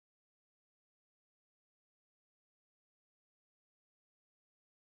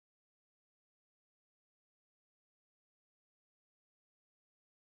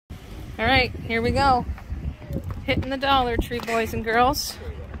All right, here we go. Hitting the Dollar Tree, boys and girls.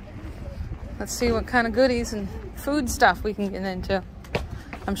 Let's see what kind of goodies and food stuff we can get into.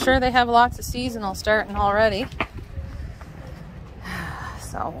 I'm sure they have lots of seasonal starting already.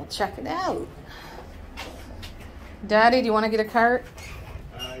 So we'll check it out. Daddy, do you want to get a cart?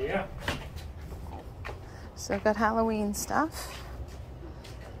 Yeah. So I've got Halloween stuff.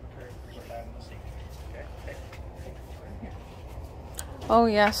 Oh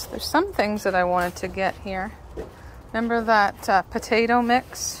yes, there's some things that I wanted to get here. Remember that potato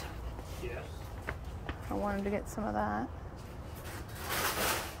mix? Yes. I wanted to get some of that.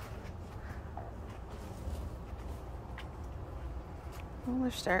 Well,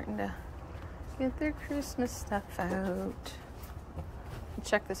 they're starting to get their Christmas stuff out.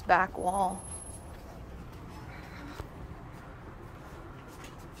 Check this back wall.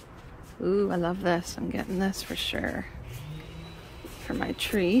 Ooh, I love this. I'm getting this for sure. For my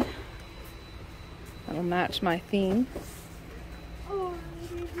tree. That'll match my theme.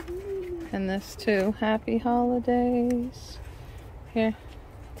 And this too. Happy holidays. Here.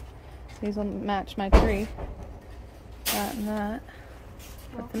 These will match my tree. That and that.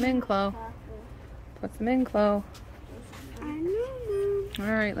 Put them in, Chloe. Put them in, Chloe.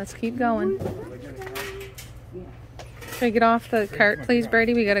 Alright, let's keep going. Should we get off the cart, please,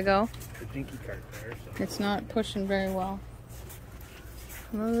 Brady? We gotta go. The dinky cart there. So. It's not pushing very well.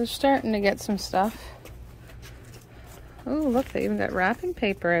 Well, they're starting to get some stuff. Oh, look, they even got wrapping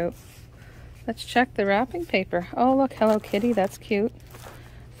paper out. Let's check the wrapping paper. Oh, look, Hello Kitty. That's cute.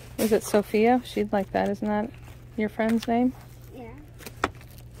 Is it Sophia? She'd like that. Isn't that your friend's name? Yeah.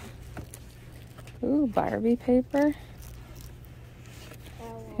 Ooh, Barbie paper.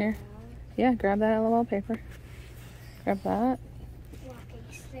 Here. Yeah, grab that LOL paper. Grab that. Walking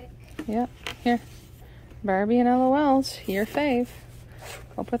stick. Yep. Here. Barbie and LOLs. Your fave.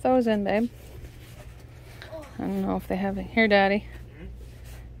 I'll put those in, babe. I don't know if they have it. Here, Daddy.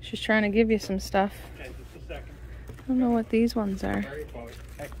 She's trying to give you some stuff. Okay, just a second. I don't know what these ones are.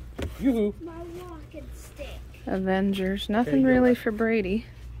 Yoo-hoo. My walking stick. Avengers. Nothing really for Brady.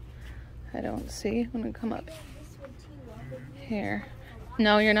 I don't see. I'm going to come up here.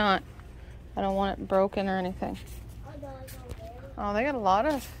 No, you're not. I don't want it broken or anything. Oh, they got a lot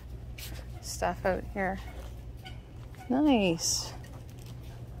of stuff out here. Nice.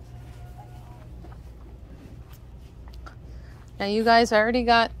 Now you guys already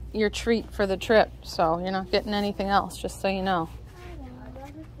got your treat for the trip, so you're not getting anything else, just so you know.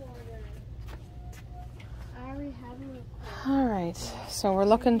 All right, so we're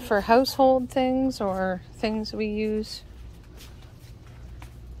looking for household things or things we use.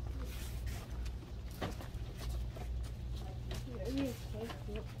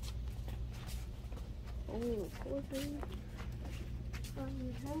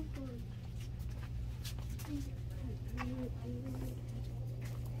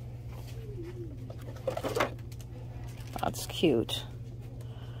 That's cute.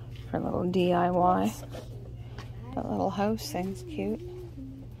 For a little DIY. That little house thing's cute.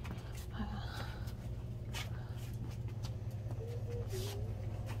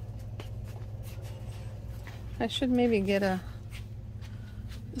 I should maybe get a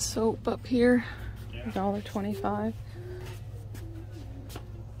soap up here. $1.25.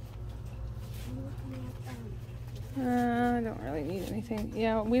 I don't really need anything.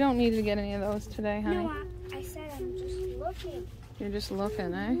 Yeah, we don't need to get any of those today, honey. No, I said I'm just looking. You're just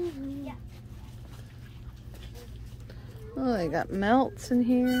looking, eh? Yeah. Oh, they got melts in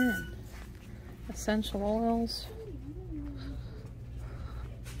here. And essential oils.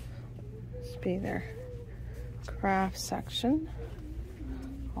 This be their craft section.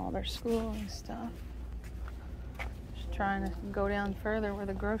 All their schooling stuff. Just trying to go down further where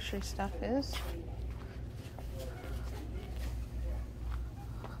the grocery stuff is.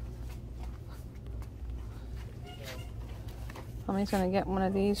 Mommy's gonna get one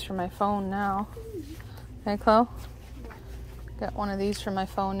of these for my phone now. Hey, Chloe? Got one of these for my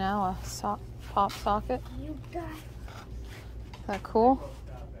phone now, a pop socket. You got. Is that cool?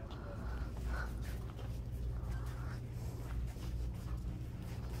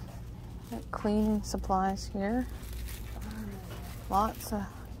 Got cleaning supplies here. Lots of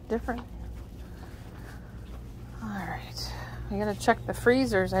different. All right, we gotta check the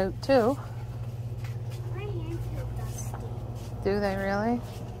freezers out too. My hands are dusty. Do they really?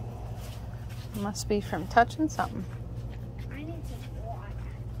 Must be from touching something. I need some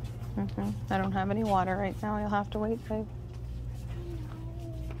water. I don't have any water right now. You'll have to wait, babe.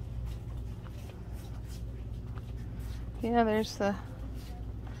 Yeah, there's the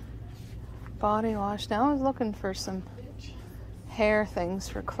body wash. Now I was looking for some hair things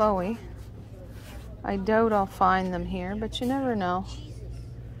for Chloe. I doubt I'll find them here, but you never know.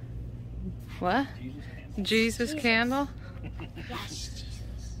 What? Jesus candle? Yes.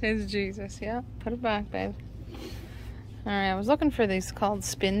 It's Jesus, yeah. Put it back, babe. Alright, I was looking for these called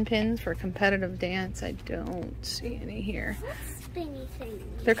spin pins for competitive dance. I don't see any here. What's spinny thing?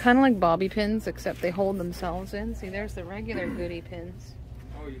 They're kind of like bobby pins, except they hold themselves in. See, there's the regular goodie pins.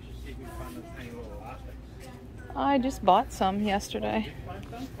 Oh, you should see if you can find those tiny little elastics. I just bought some yesterday. Did you find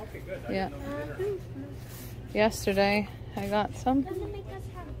some? Okay, good. I Yeah. didn't know you did or- Yesterday, I got some. Doesn't make us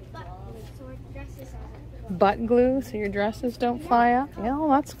have butt glue, so our dresses are Butt glue so your dresses don't fly out. Yeah, well,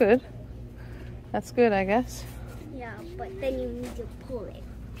 that's good. That's good, I guess. Yeah, but then you need to pull it.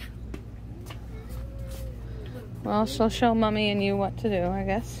 Well, she'll show Mommy and you what to do, I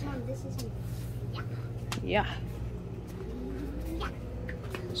guess. Mom, this is me. Yeah.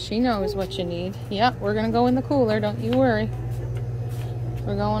 She knows what you need. Yeah, we're gonna go in the cooler, don't you worry.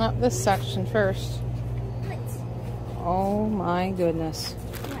 We're going up this section first. What? Oh my goodness.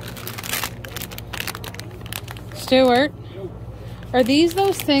 Stuart, are these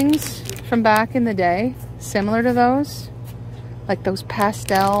those things from back in the day? Similar to those? Like those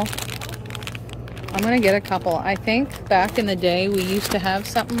pastel? I'm gonna get a couple. I think back in the day we used to have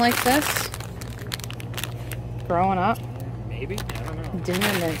something like this. Growing up. Maybe? I don't know.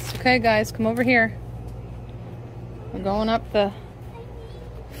 Dinner mints. Okay guys, come over here. We're going up the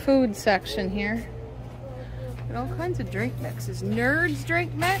food section here. Got all kinds of drink mixes. Nerds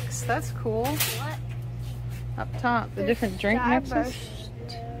drink mix? That's cool. What? Up top, the different drink mixes.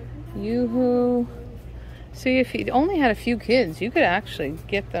 Starburst. Yoo-hoo. See, if you only had a few kids, you could actually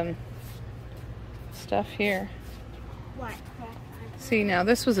get them stuff here. What? See, now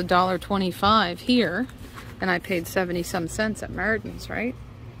this was $1.25 here, and I paid 70-some cents at Martin's, right?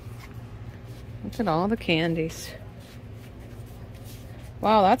 Look at all the candies.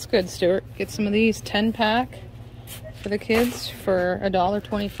 Wow, that's good, Stuart. Get some of these 10-pack for the kids for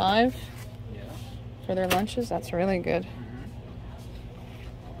 $1.25 for their lunches. That's really good.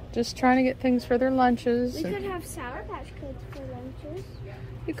 Just trying to get things for their lunches. We could have Sour Patch Kids for lunches.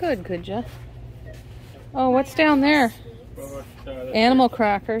 You could you? Oh, what's down there? Well, what's, Animal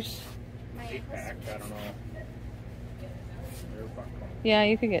crackers. 8-pack, I don't know. They're popcorn. Yeah,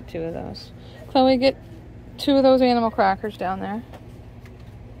 you could get 2 of those. Chloe, get 2 of those animal crackers down there.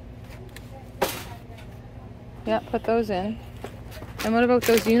 Yeah, put those in. And what about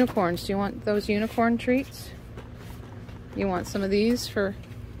those unicorns? Do you want those unicorn treats? You want some of these for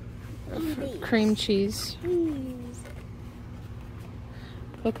cream cheese?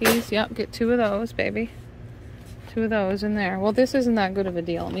 Cookies, yep, get 2 of those, baby. 2 of those in there. Well, this isn't that good of a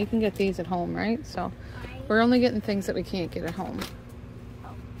deal. And you can get these at home, right? So we're only getting things that we can't get at home.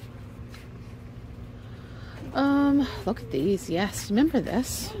 Look at these. Yes, remember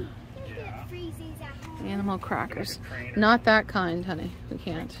this? Animal crackers. Not that kind, honey. We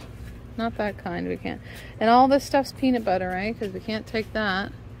can't. Not that kind, we can't. And all this stuff's peanut butter, right? Because we can't take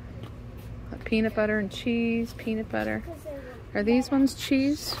that. Peanut butter and cheese, peanut butter. Are these ones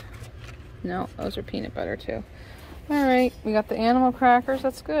cheese? No, those are peanut butter too. All right, we got the animal crackers.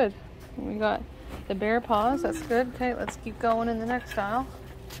 That's good. We got the bear paws. That's good. Okay, let's keep going in the next aisle.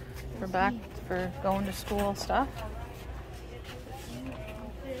 We're back for going to school stuff.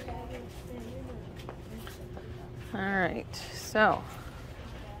 All right, so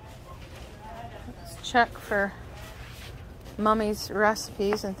let's check for Mummy's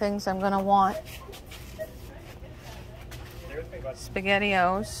recipes and things I'm gonna want.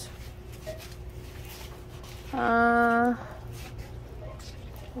 SpaghettiOs. I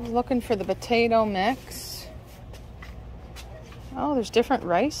was looking for the potato mix. Oh, there's different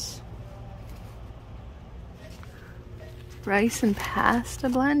rice. Rice and pasta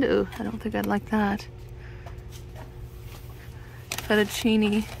blend. Ooh, I don't think I'd like that.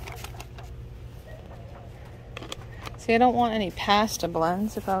 Fettuccine. See, I don't want any pasta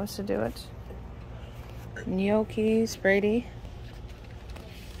blends if I was to do it. Gnocchi, Brady.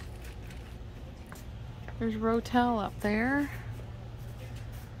 There's Rotel up there.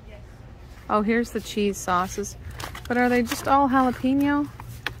 Oh, here's the cheese sauces. But are they just all jalapeno?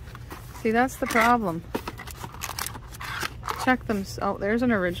 See, that's the problem. Check them. Oh, there's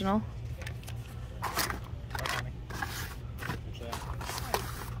an original.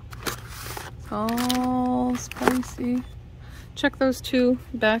 All spicy. Check those 2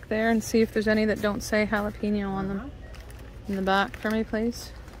 back there and see if there's any that don't say jalapeno on them. In the back for me,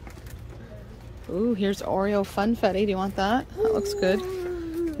 please. Ooh, here's Oreo Funfetti. Do you want that? That looks good.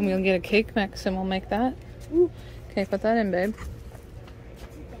 And we'll get a cake mix and we'll make that. Okay, put that in, babe.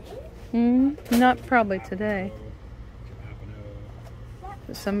 Not probably today.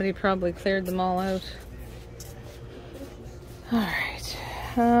 Somebody probably cleared them all out. Alright.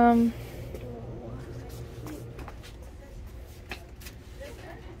 Kind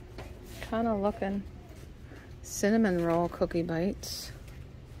of looking. Cinnamon roll cookie bites.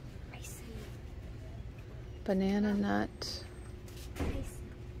 Banana nut.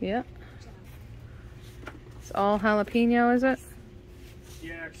 Yep. It's all jalapeno, is it?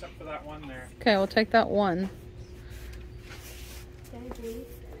 Yeah, except for that one there. Okay, we'll take that one.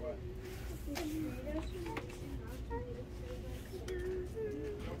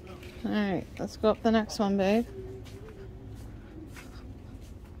 Alright, let's go up the next one, babe.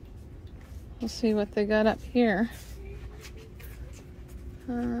 We'll see what they got up here.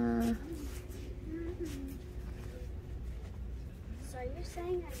 So you're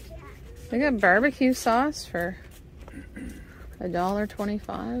saying I can't? They got barbecue sauce for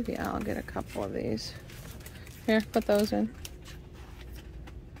 $1.25. Yeah, I'll get a couple of these. Here, put those in.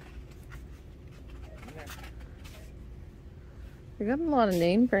 They got a lot of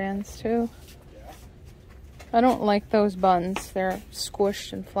name brands too. I don't like those buns. They're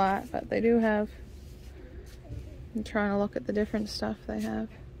squished and flat, but they do have. I'm trying to look at the different stuff they have.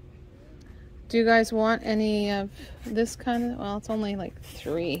 Do you guys want any of this kind of? Well, it's only like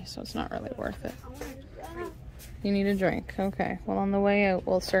 3, so it's not really worth it. You need a drink. Okay. Well, on the way out,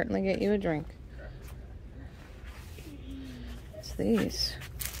 we'll certainly get you a drink. What's these?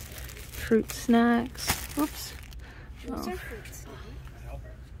 Fruit snacks. Oops. Those Oh. are fruit snacks.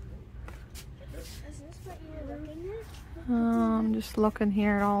 Is this what you're looking at? I'm just looking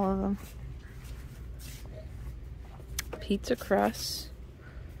here at all of them. Pizza crust.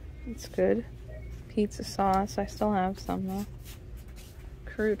 It's good. Pizza sauce. I still have some though.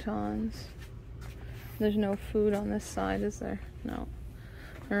 Croutons. There's no food on this side, is there? No.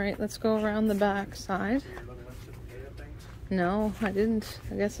 Alright, let's go around the back side. No, I didn't.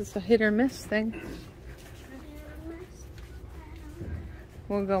 I guess it's a hit or miss thing.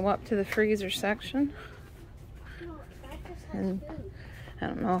 We'll go up to the freezer section. And I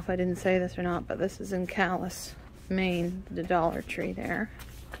don't know if I didn't say this or not, but this is in Calais, Maine, the Dollar Tree there.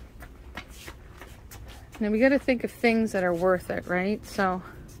 Now we got to think of things that are worth it, right? So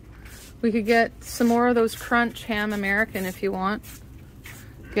we could get some more of those Crunch Ham American if you want.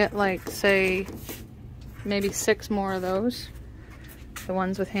 Get like, say, maybe 6 more of those. The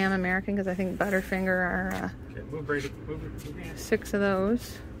ones with Ham American, because I think Butterfinger are Okay, move Brady. Move 6 of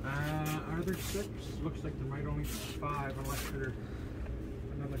those. Are there 6? Looks like there might only be 5 unless there's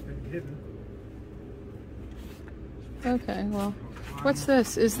another thing hidden. Okay, well, what's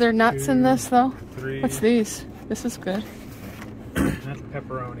this? Is there nuts in this though? 3. What's these? This is good. That's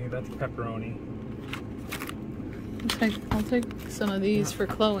pepperoni. That's pepperoni. I'll take some of these for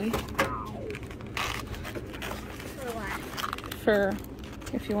Chloe. For what? For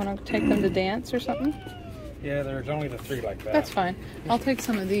if you want to take them to dance or something. Yeah, there's only the 3 like that. That's fine. I'll take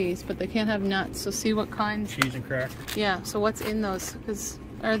some of these, but they can't have nuts. So see what kinds. Cheese and crackers. Yeah. So what's in those? Because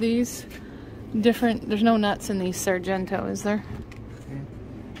are these different? There's no nuts in these Sargento, is there?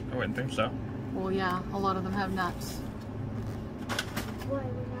 I wouldn't think so. Well, yeah. A lot of them have nuts. What,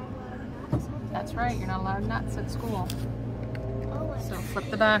 we're not allowed nuts? That's right. You're not allowed nuts at school. Oh, So flip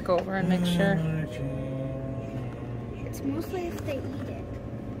the back over and make sure. it's mostly if they eat it.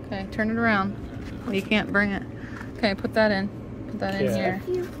 Okay, turn it around. Well, you can't bring it. Okay, put that in. Put that in Yeah. here.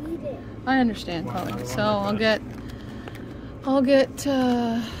 If you eat it. I understand, Chloe. So I'll get,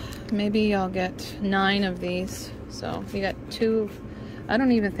 maybe I'll get 9 of these. So you got 2. I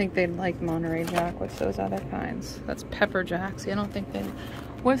don't even think they'd like Monterey Jack. What's those other kinds? That's pepper jack. See, I don't think they'd.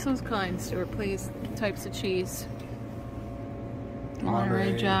 What's those kinds, Stuart? Please, types of cheese.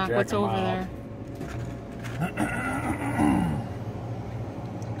 Monterey Jack. What's over there?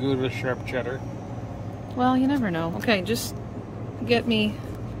 Good with sharp cheddar. Well, you never know. Okay, just get me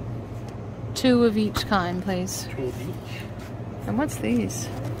 2 of each kind, please. 2 of each. And what's these?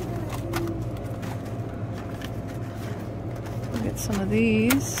 I'll get some of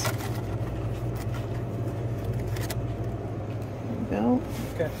these. There we go.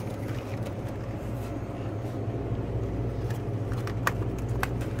 Okay.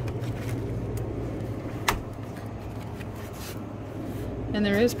 And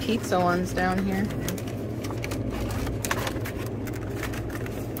there is pizza ones down here.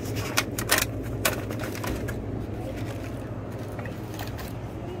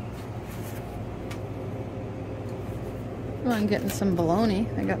 Oh, I'm getting some bologna.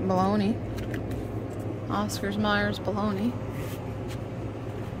 I got bologna. Oscar's Myers bologna.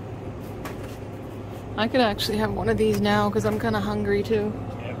 I could actually have one of these now because I'm kind of hungry too.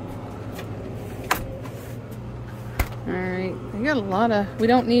 Yep. Alright, We got a lot of, we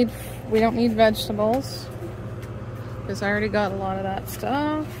don't need vegetables because I already got a lot of that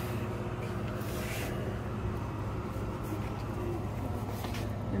stuff.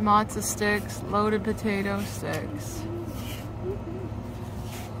 Matzo sticks, loaded potato sticks.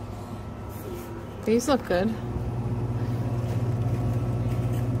 These look good.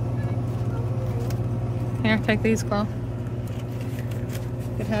 Here, take these, Chloe.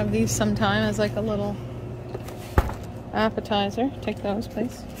 Could have these sometime as like a little appetizer. Take those,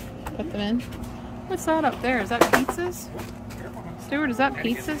 please. Put them in. What's that up there? Is that pizzas? Stuart, is that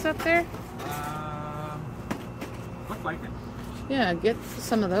pizzas up there? Look like it. Yeah, get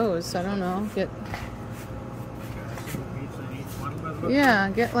some of those. I don't know. Yeah,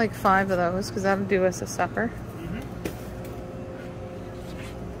 get like 5 of those because that'll do us a supper.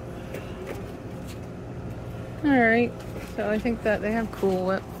 Alright, so I think that they have Cool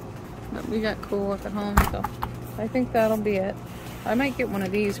Whip. But we got Cool Whip at home, so I think that'll be it. I might get one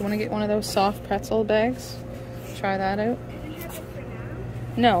of these. You want to get one of those soft pretzel bags? Try that out.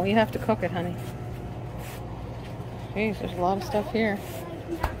 No, you have to cook it, honey. Jeez, there's a lot of stuff here.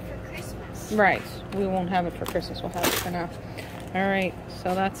 Right, we won't have it for Christmas. We'll have it for now. Alright,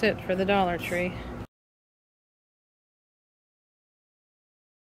 so that's it for the Dollar Tree.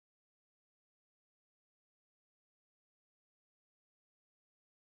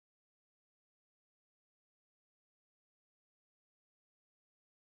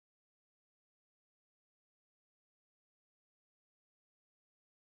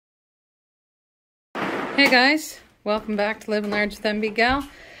 Hey guys, welcome back to Living Large with MB Gal.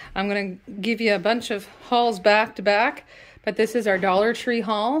 I'm going to give you a bunch of hauls back to back, but this is our Dollar Tree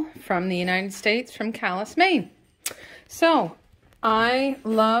haul from the United States, from Calais, Maine. So, I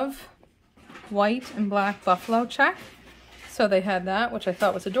love white and black buffalo check. So they had that, which I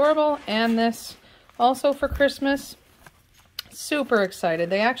thought was adorable, and this also for Christmas. Super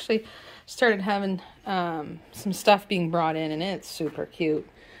excited. They actually started having some stuff being brought in, and it's super cute.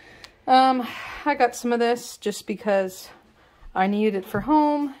 I got some of this just because I needed it for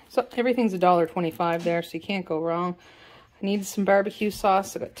home. So everything's $1.25 there, so you can't go wrong. I needed some barbecue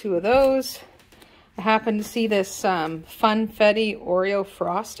sauce. I got 2 of those. I happened to see this Funfetti Oreo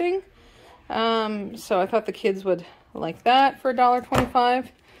frosting. So I thought the kids would like that for $1.25.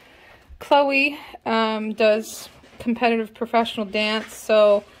 Chloe does competitive professional dance,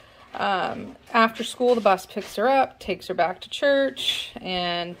 so after school the bus picks her up, takes her back to church,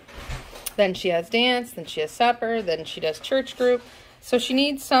 and then she has dance, then she has supper, then she does church group. So she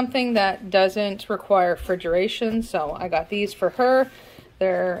needs something that doesn't require refrigeration, so I got these for her.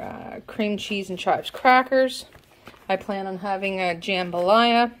 They're cream cheese and chives crackers. I plan on having a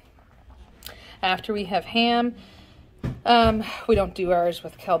jambalaya after we have ham. We don't do ours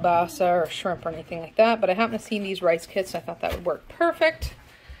with kielbasa or shrimp or anything like that, but I happened to see these rice kits and I thought that would work perfect.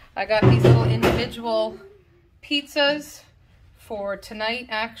 I got these little individual pizzas for tonight,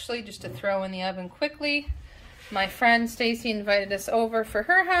 actually, just to throw in the oven quickly. My friend Stacy invited us over for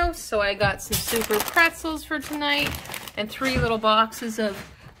her house, so I got some super pretzels for tonight and 3 little boxes of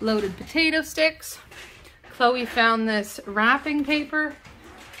loaded potato sticks. Chloe found this wrapping paper.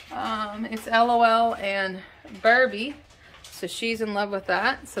 It's LOL and Barbie, so she's in love with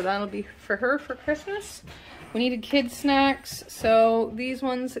that, so that'll be for her for Christmas. We needed kids snacks, so these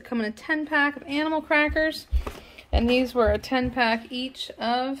ones come in a 10-pack of animal crackers, and these were a 10-pack each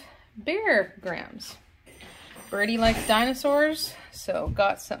of Bear Grams. Birdie likes dinosaurs, so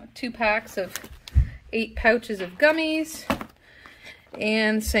got 2 packs of 8 pouches of gummies,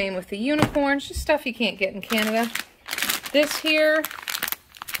 and same with the unicorns, just stuff you can't get in Canada. This here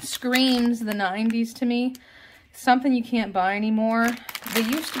screams the 90s to me. Something you can't buy anymore. They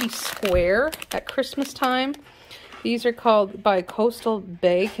used to be square at Christmas time. These are called by Coastal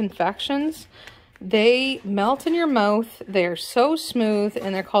Bay Confections. They melt in your mouth. They're so smooth,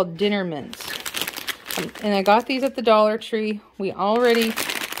 and they're called dinner mints. And I got these at the Dollar Tree. We already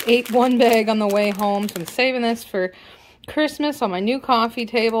ate 1 bag on the way home, so I'm saving this for Christmas on my new coffee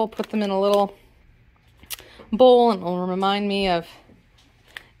table. Put them in a little bowl, and it'll remind me of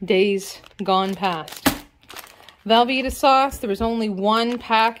days gone past. Velveeta sauce, there was only 1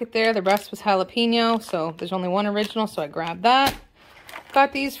 packet there. The rest was jalapeno, so there's only 1 original, so I grabbed that.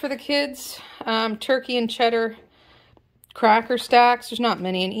 Got these for the kids. Turkey and cheddar cracker stacks. There's not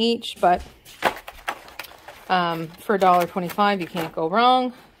many in each, but for $1.25 you can't go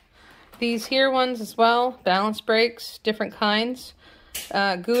wrong. These here ones as well, balance breaks, different kinds.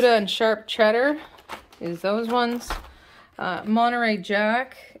 Gouda and sharp cheddar is those ones. Monterey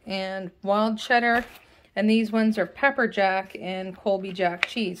Jack and wild cheddar. And these ones are pepper jack and Colby Jack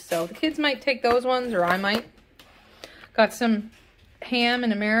cheese. So the kids might take those ones, or I might. Got some ham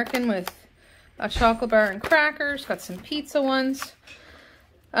and American with a chocolate bar and crackers. Got some pizza ones.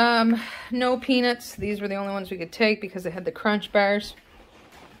 No peanuts. These were the only ones we could take because they had the crunch bars.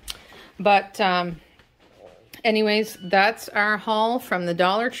 But anyways, that's our haul from the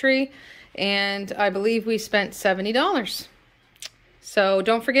Dollar Tree. And I believe we spent $70. So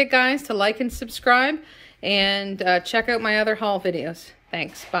don't forget, guys, to like and subscribe. And check out my other haul videos.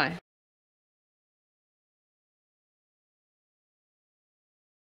 Thanks. Bye.